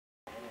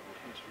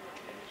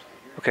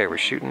Okay, we're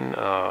shooting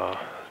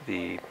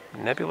the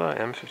Nebula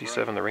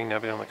M57, the Ring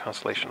Nebula on the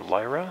Constellation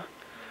Lyra.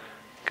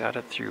 Got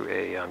it through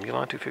a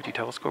Mewlon250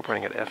 telescope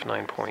running at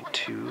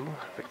f9.2.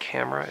 The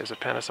camera is a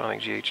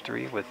Panasonic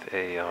GH3 with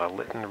a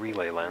Litton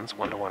relay lens,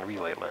 1-to-1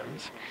 relay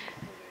lens.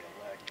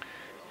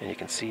 And you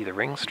can see the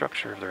ring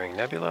structure of the Ring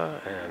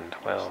Nebula and,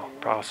 well,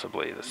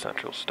 possibly the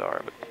central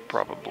star, but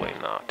probably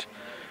not.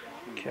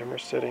 Camera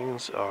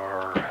settings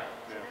are,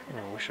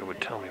 I wish it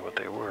would tell me what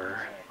they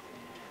were.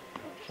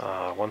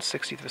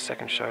 1/60th of a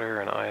second shutter,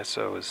 and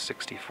ISO is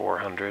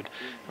 6400,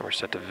 and we're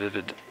set to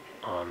vivid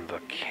on the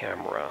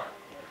camera.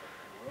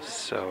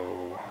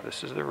 So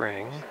this is the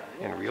ring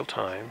in real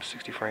time,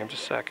 60 frames a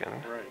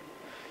second,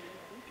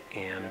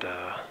 and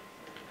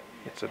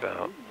it's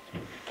about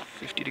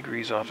 50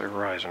 degrees off the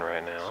horizon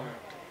right now.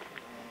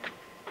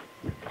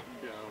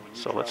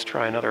 So let's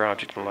try another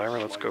object in Lyra.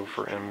 Let's go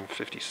for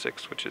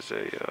M56, which is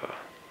a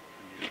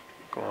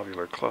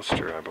globular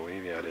cluster, I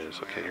believe. Yeah, it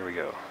is. Okay, here we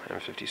go.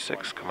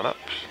 M56 coming up.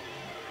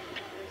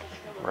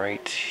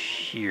 Right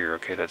here.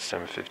 Okay, that's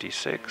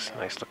M56.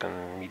 Nice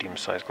looking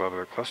medium-sized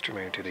globular cluster,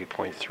 magnitude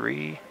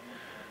 8.3.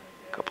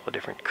 A couple of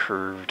different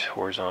curved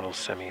horizontal,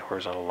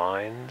 semi-horizontal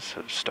lines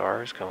of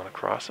stars going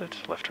across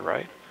it, left to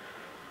right.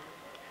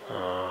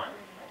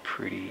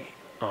 Pretty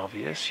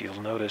obvious.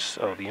 You'll notice,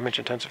 the image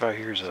intensifier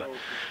here is a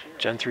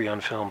Gen 3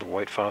 unfilmed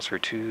white phosphor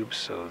tube,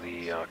 so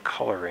the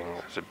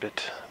coloring is a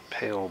bit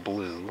pale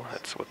blue.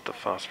 That's what the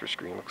phosphor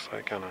screen looks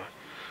like on a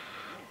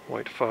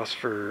white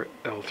phosphor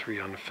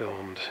L3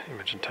 unfilmed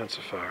image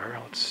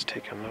intensifier. Let's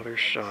take another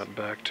shot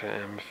back to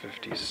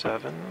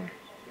M57.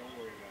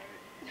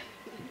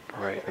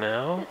 Right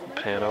now,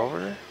 pan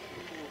over.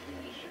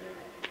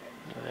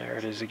 There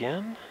it is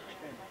again.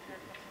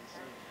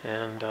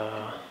 And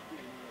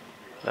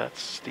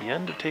that's the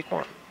end of take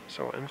one.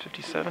 So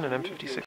M57 and M56